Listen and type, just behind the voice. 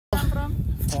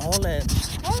From Holland.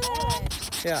 Holland.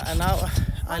 Yeah, and now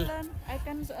Holland.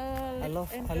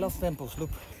 I love temples. Look.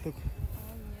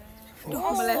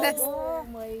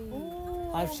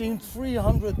 I've seen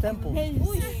 300 temples.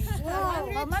 Wow.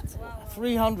 How much?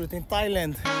 300 in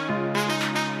Thailand.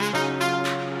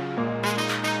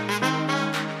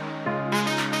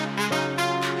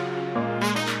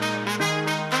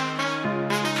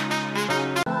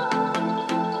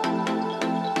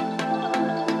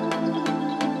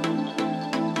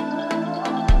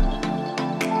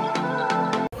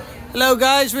 Hello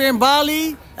guys, we're in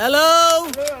Bali. Hello.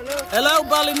 Hello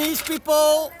Balinese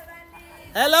people.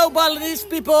 Hello Balinese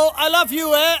people. I love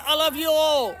you, eh? I love you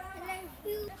all.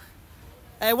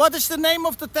 Hey, what is the name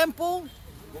of the temple?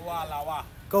 Lawah.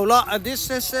 This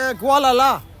is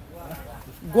Gualala.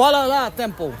 Gualala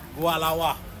temple.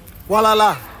 Lawah.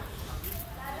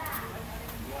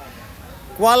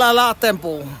 Gualala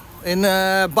temple in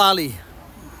Bali.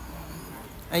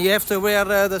 And you have to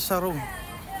wear the sarong.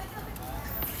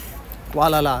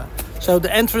 Gualala. So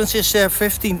the entrance is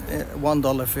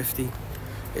 $1.50.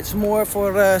 It's more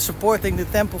for supporting the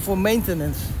temple for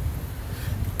maintenance.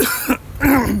 Also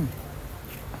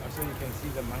you can see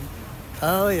the monkey.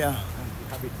 Oh yeah. And the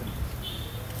inhabitants.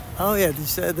 Oh yeah.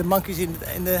 This the monkeys in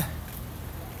the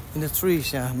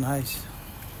trees. Yeah, nice.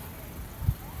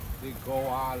 The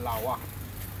Goa Lawah.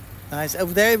 Nice.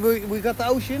 Over there we got the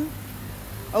ocean.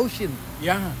 Ocean.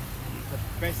 Yeah. The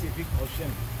Pacific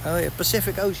Ocean. Oh yeah,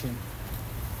 Pacific Ocean.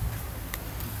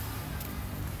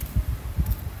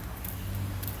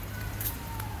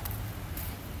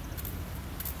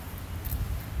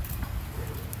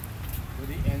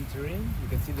 Entering, you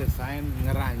can see the sign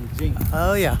Ngeranjing.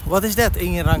 Oh yeah. What is that?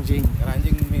 Ingeranjing.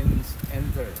 Ngeranjing means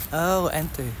enter. Oh,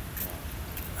 enter.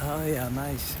 Oh yeah,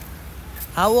 nice.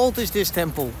 How old is this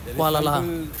temple?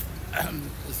 Gualala.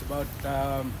 It's about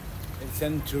a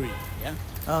century. Yeah.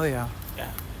 Oh yeah.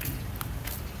 Yeah.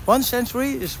 1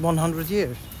 century is 100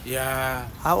 years. Yeah.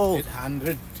 How old?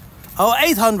 800. Oh,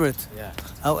 800. Yeah.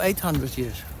 Oh, 800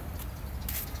 years.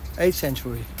 8th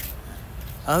century.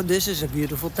 Oh, this is a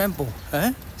beautiful temple,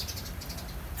 eh?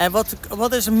 And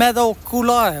what is meadow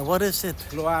kular? What is it?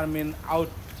 Keluar mean out.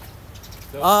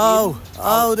 So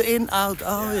The in out.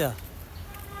 Oh yeah.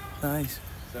 Nice.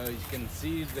 So you can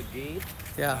see the gate.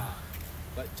 Yeah.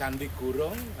 But Candi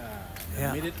Kurung,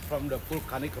 made it from the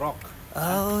volcanic rock.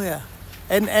 Oh yeah.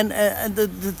 And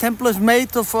the temple is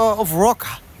made of rock.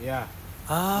 Yeah.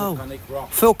 Oh. Volcanic rock.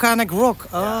 Volcanic rock.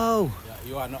 Yeah. Oh. Yeah.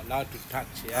 You are not allowed to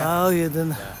touch. Yeah. Oh, you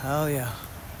didn't. Yeah. Oh yeah.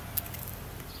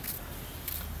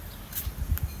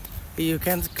 You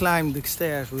can't climb the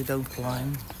stairs. We don't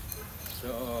climb.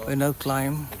 So We don't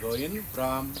climb. go in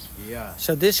from here.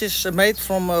 So this is made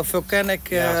from volcanic.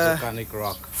 Volcanic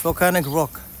rock. Volcanic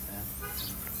rock. Yeah.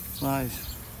 Nice.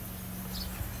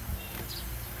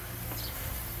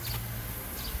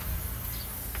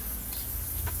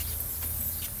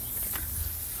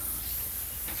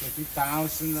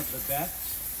 50,000 at the back.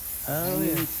 Oh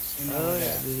yeah. Oh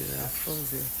yeah.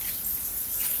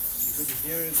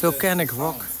 Volcanic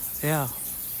rock. Yeah.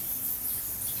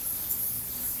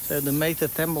 So they made the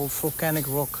temple volcanic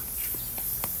rock.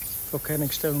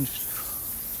 Volcanic stones.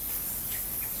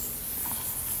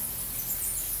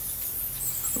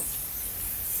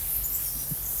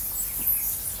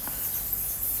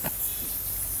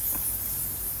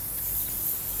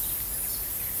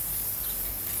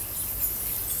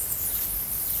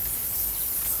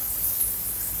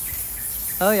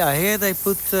 Oh yeah, here they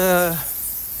put. So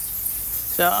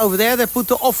over there they put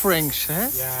the offerings, eh?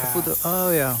 Yeah.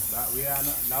 Oh yeah. But we are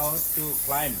not allowed to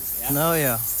climb. Yeah? No,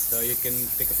 yeah. So you can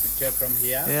take a picture from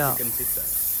here. Yeah. You can sit.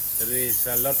 There is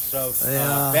lots of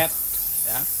Yeah. bed.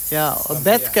 Yeah. Yeah, a From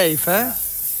bed here. cave, eh? Yeah.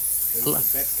 There is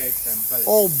a bed cave temple.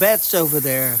 All beds over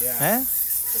there, Yeah. eh?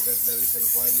 So that the reason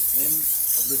why this name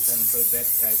of the temple, bed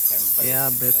cave temple. Yeah,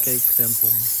 bed cave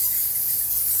temple.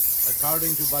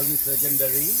 According to Balinese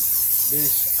legendary,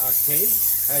 this cave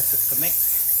has a connect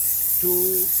to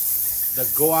the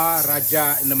Goa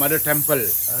Raja in the mother temple.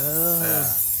 Oh.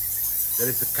 There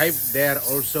is a cave there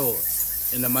also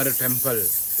in the mother temple.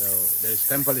 So there is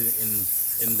temple in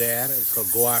there. It's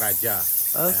called Goa Raja.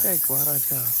 Okay,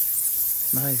 Guaraja.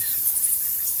 Nice.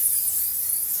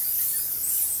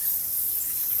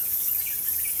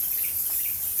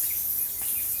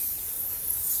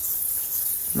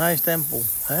 Nice temple,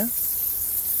 eh?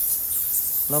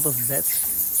 Lot of beds.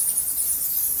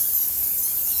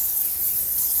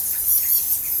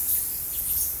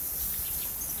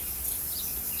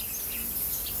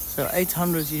 So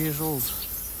 800 years old.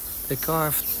 They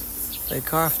carved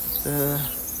the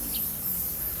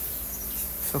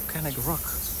volcanic rock.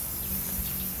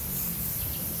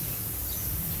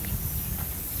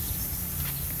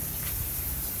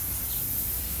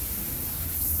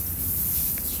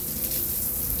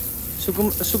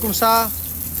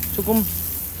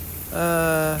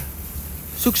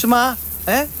 Suksma,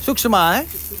 eh? Suksma, eh?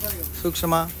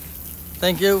 Suksma.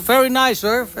 Thank you. Very nice,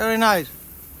 sir. Very nice.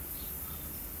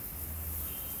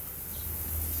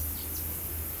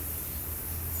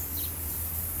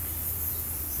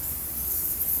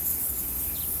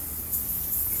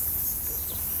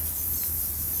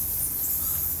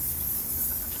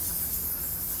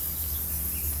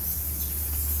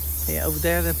 Yeah, over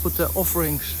there they put the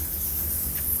offerings.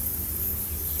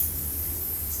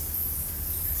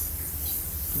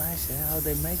 Nice, eh? How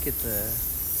they make it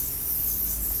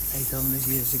 800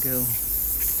 years ago.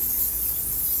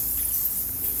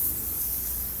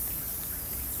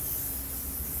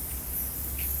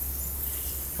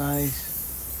 Nice.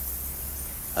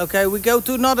 Okay, we go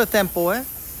to another temple, eh?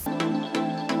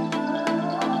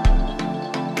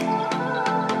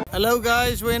 Hello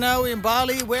guys, we're now in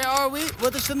Bali. Where are we?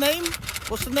 What is the name?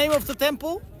 What's the name of the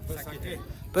temple?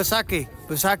 Besakih.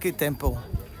 Besakih Temple.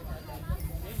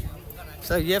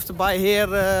 So you have to buy here,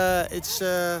 it's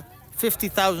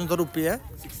 50,000 rupee, eh?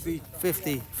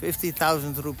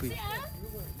 50,000 rupee.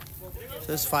 So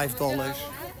that's $5.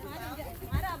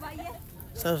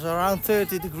 So it's around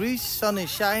 30 degrees, sun is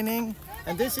shining.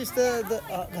 And this is the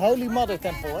Holy Mother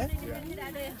Temple, eh?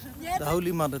 Yeah. The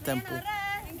Holy Mother Temple.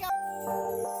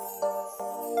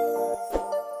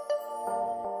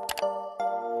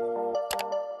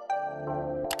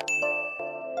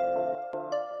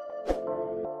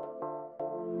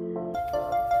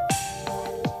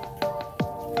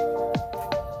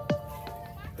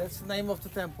 That's the name of the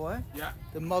temple, eh? Yeah.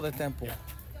 The Mother Temple. Yeah.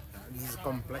 This is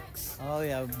complex. Oh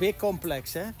yeah, big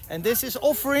complex, eh? And this is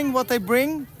offering what they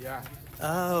bring? Yeah.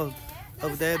 Oh,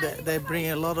 over there they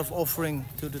bring a lot of offering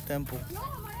to the temple.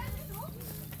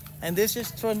 And this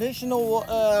is traditional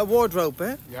wardrobe,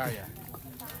 eh? Yeah, yeah.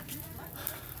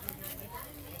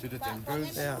 To the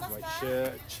temples, Yeah. white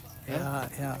church. Yeah,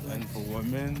 yeah. And for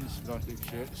women, long sleeve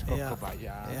shirts, Yeah.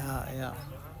 kebaya. Yeah, yeah.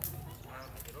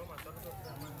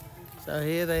 So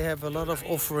here they have a lot of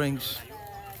offerings.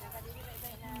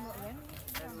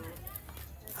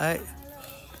 Hey,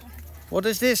 what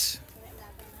is this?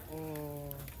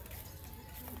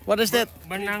 What is that?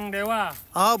 Benang Dewa.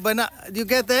 Oh, you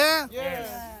get there? Yes.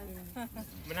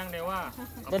 Benang Dewa.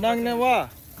 Benang Nawa.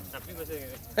 Tapi bahasa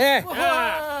Inggris. Hey,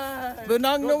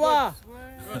 Benang Nawa.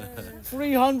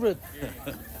 300.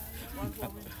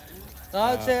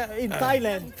 No, it's in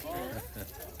Thailand.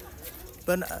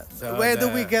 So Where do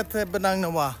we get Benang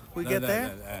Nawa? We get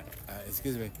there?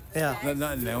 Excuse me. Yeah.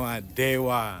 Not Dewa,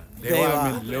 Dewa. Dewa.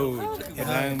 Dewa means load.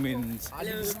 Benang means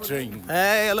string.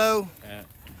 Hey, hello. Yeah.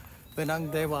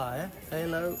 Benang Dewa, eh?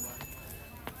 Hello.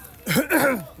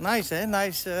 Nice, eh?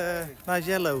 Nice, nice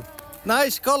yellow.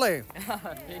 Nice color.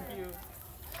 Thank you.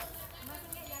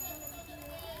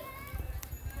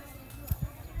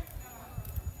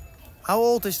 How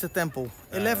old is the temple?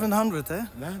 1100, eh?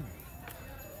 No.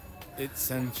 It's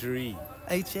century.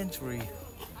 8th century.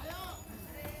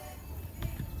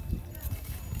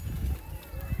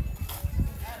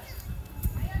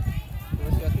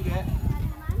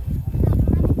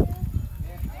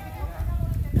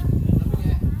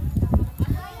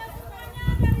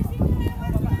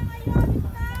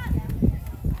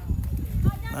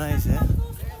 Nice, eh?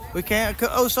 We can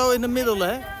also in the middle,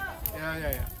 eh?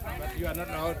 Yeah. But you are not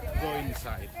allowed to go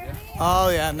inside. Yeah. Oh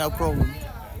yeah, no problem.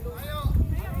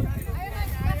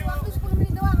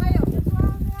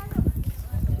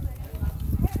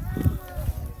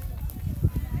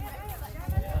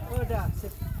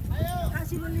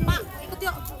 Pak,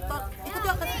 ikut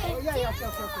yuk ke situ. Iya, oke.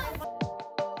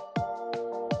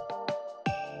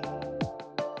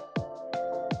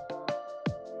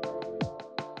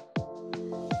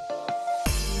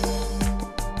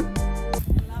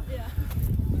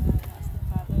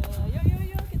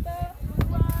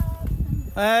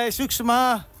 Hey,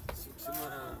 Suksma.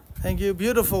 Thank you.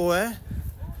 Beautiful, eh?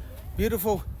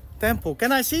 Beautiful temple.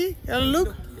 Can I see?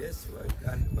 Look? Yes,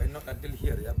 why not until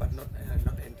here, yeah, but not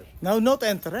enter. No, not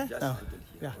enter, eh? Just No. until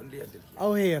here, Yeah. only until here.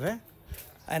 Oh, here, eh?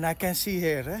 And I can see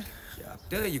here, eh? Yeah,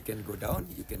 after you can go down,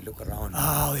 you can look around.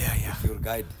 Oh, yeah, yeah. Your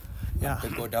guide. Yeah.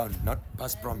 To go down, not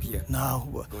pass from here. No.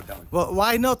 Go down. Well,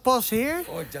 why not pause here?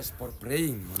 Oh, just for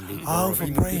praying only. Oh, for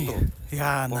Hindu praying. people.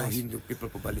 Yeah, For nice. Hindu people,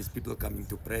 for Balis people coming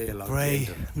to pray, allowed to Pray.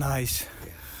 enter. Nice.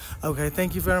 Okay,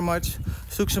 thank you very much.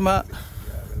 Suksma.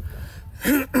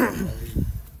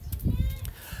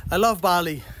 I love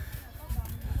Bali.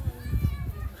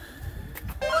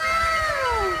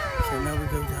 So now we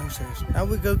go downstairs. Now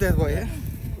we go that way, eh?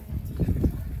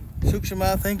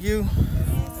 Suksma, thank you.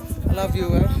 I love you,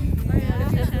 eh?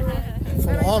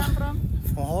 From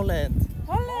Holland.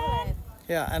 Holland.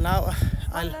 Yeah, and now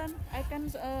I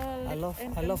can I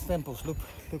love temples. Look.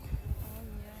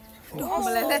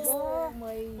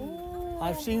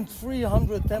 I've seen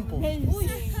 300 temples.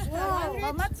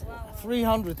 How much?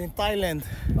 300 in Thailand.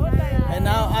 And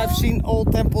now I've seen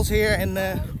old temples here in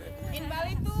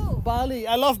Bali too. Bali.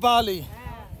 I love Bali.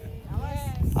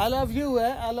 I love you,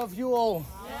 I love you all.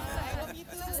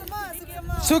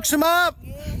 Suksema.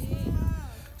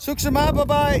 Suksema,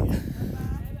 bye-bye.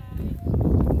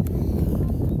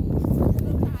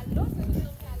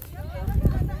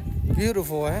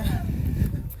 Beautiful, eh?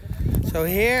 So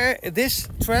here, this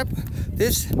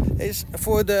is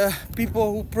for the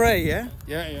people who pray, yeah?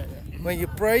 Yeah. When you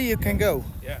pray, you can go.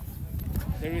 Yeah.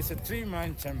 There is a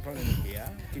 3-man temple in here.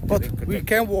 But we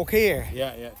can walk here.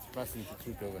 Yeah, it's passing the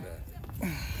truth over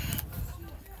there.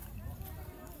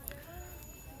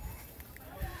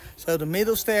 So the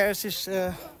middle stairs is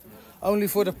only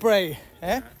for the pray,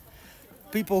 eh?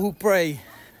 People who pray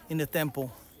in the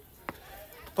temple.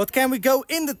 But can we go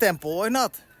in the temple or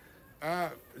not?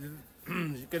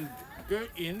 You can go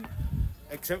in,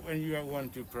 except when you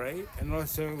want to pray, and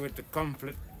also with the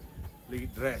completely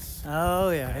dressed. Oh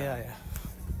yeah.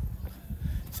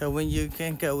 So when you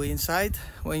can go inside,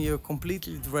 when you're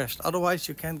completely dressed. Otherwise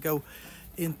you can't go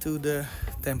into the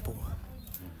temple.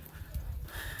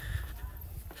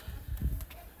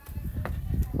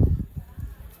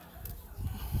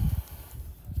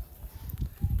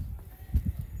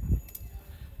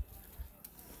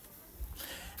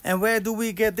 And where do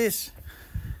we get this?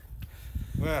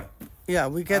 Where? Yeah,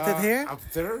 we get it here?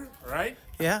 After, right?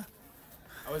 Yeah.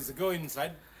 I was to go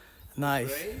inside,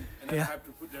 Nice. pray, and then Yeah. I have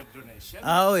to put the donation.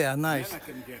 Oh yeah, nice. Then I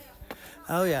can get.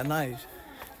 Oh yeah, nice.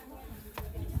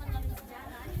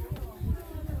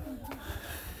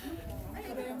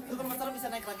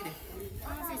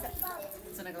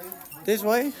 This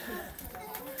way?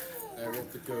 We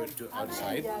have to go to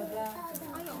outside,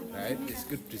 right? It's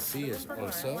good to see us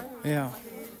also Yeah.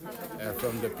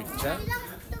 from the picture.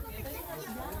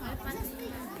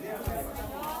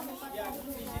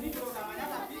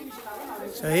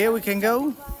 So here we can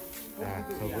go? So we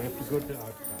have to go to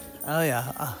outside. Oh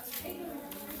yeah.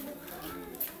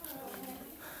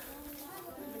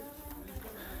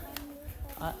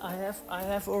 I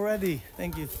have already.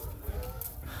 Thank you.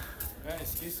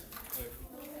 Is this?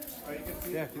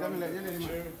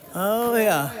 Oh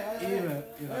yeah.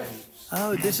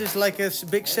 Oh, this is like a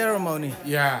big ceremony.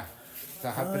 Yeah, it's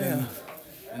happening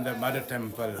in the mother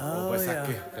temple, Oh, or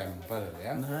Besakih Temple.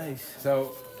 Yeah. Nice.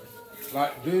 So,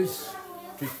 like this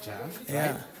picture,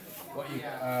 Yeah. right? What you,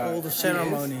 All the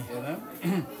ceremony. is, you know,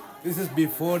 this is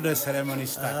before the ceremony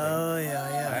started. Oh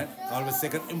yeah. Right? All the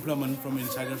second implement from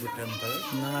inside of the temple.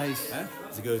 Nice.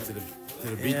 To go to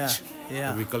the beach.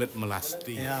 Yeah. We call it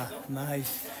melasti. Yeah,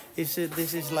 nice. This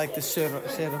is like the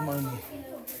ceremony.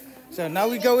 So now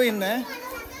we go in, eh?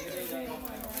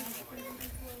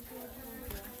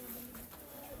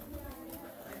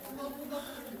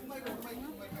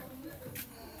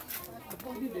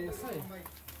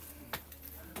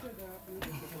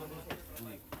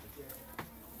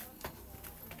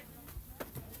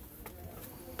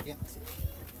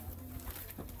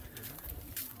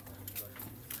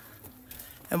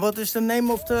 And what is the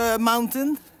name of the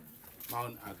mountain?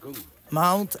 Mount Agung.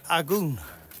 Mount Agung.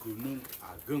 Gunung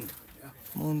Agung.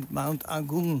 Yeah. Mount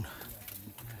Agung.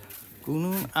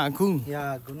 Gunung Agung.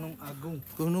 Ya, Gunung Agung.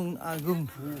 Gunung Agung.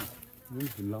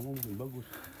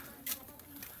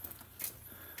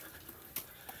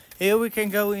 Here we can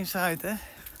go inside, eh?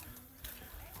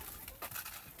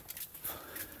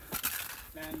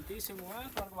 Nanti semua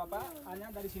keluarga Bapak hanya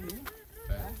dari sini.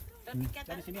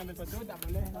 Dari sini ambil foto, tak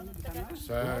boleh lalu di sana.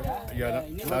 So you're not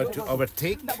allowed to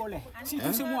overtake. Tidak boleh. Situ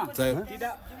semua. So-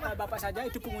 Tidak Bapak saja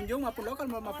itu pengunjung maupun lokal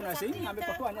maupun asing ambil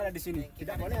foto hanya ada di sini.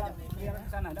 Tidak boleh di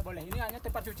sana, tidak boleh. Ini hanya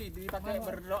tempat suci dipakai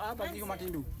berdoa bagi umat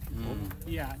Hindu.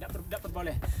 Iya, tidak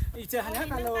boleh. Hanya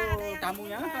kalau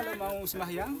tamunya kalau mau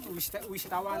sembahyang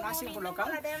wisatawan asing pun lokal,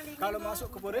 kalau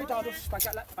masuk ke pura itu harus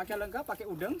pakai lengkap, pakai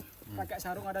udeng, pakai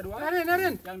sarung ada dua.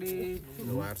 Yang di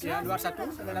luar satu,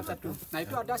 dalam satu. Nah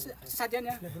itu ada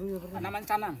sesajennya, namanya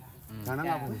canang. Canang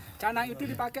Ya, apa? canang itu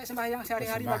dipakai sembahyang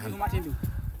sehari-hari bagi umat Hindu.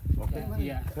 Oke.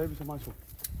 Iya, Saya bisa masuk.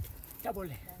 tidak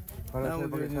boleh. Kalau saya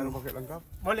pakai sarung pakai lengkap,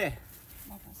 Boleh.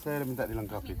 saya minta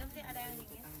dilengkapi.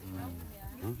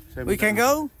 Saya We minta can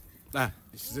go? Nah,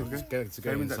 it's to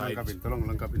Saya go minta inside. lengkapin, tolong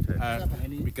lengkapin saya.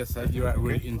 Because you are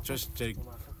really interested,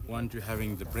 want to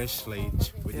having the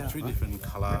bracelet with the 3 different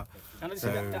color. Karena di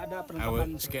So sini tidak ada I perlengkapan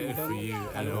will scan it for you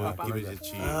and I will give it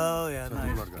to you. Oh yeah,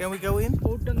 nice. Can we go in?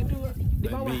 udeng itu di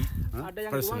But bawah. me Ada yang luar, ada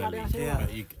personally, yang sewa. Yeah.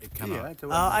 but you cannot. Iya,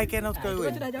 coba. Oh, I cannot go Itu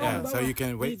in. sudah jauh Yeah, di so bawah. you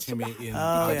can wait to me in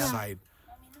Oh, yeah. outside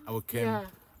our camp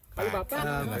back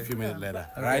in a few minutes later.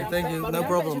 Right, thank you. No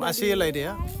problem. I see you later.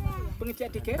 Yeah? Pengecekan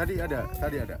tiket. Tadi ada.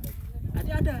 Tadi ada.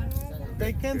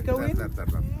 They can't go in. Tar.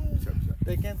 Bisa.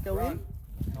 They can't go in.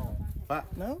 Pak,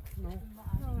 No.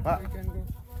 Pak.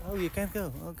 Oh, you can't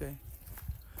go. Okay.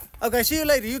 Okay. See you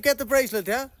later. You get the bracelet,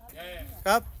 yeah?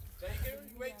 Yeah. Up.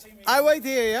 I wait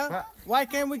here, yeah. Why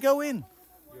can't we go in?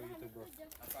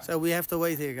 So we have to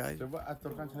wait here, guys. Coba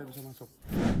aturkan saya bisa masuk.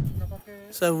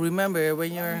 So remember,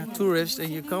 when you're a tourist and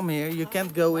you come here, you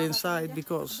can't go inside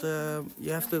because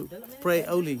you have to pray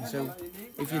only. So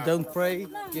if you don't pray,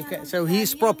 you can. So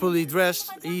he's properly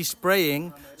dressed. He's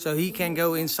praying, so he can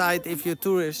go inside. If you're a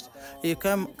tourist, you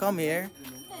come here,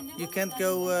 you can't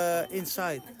go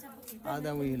inside.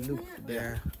 Then we look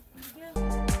there.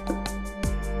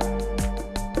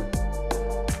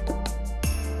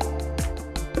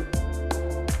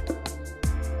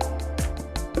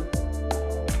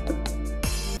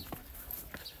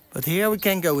 But here we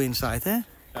can go inside, eh?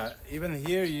 Even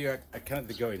here, I cannot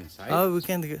go inside. Oh, we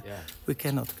can't go. Yeah. We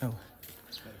cannot go.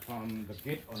 From the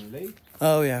gate only.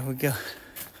 Oh yeah, we go.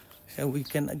 So we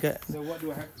can go. So what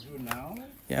do I have to do now?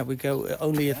 Yeah, we go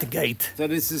only at the gate. So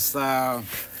this is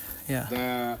Yeah.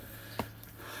 the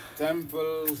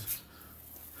temple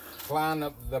clan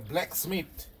of the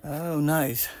blacksmith. Oh,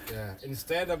 nice, Yeah.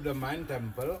 Instead of the main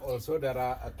temple, also there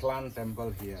are a clan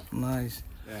temple here. nice.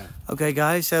 Yeah. Okay,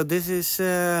 guys. So this is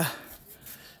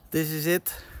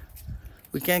it.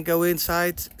 We can't go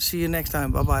inside. See you next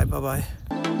time. Bye bye. Bye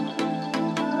bye.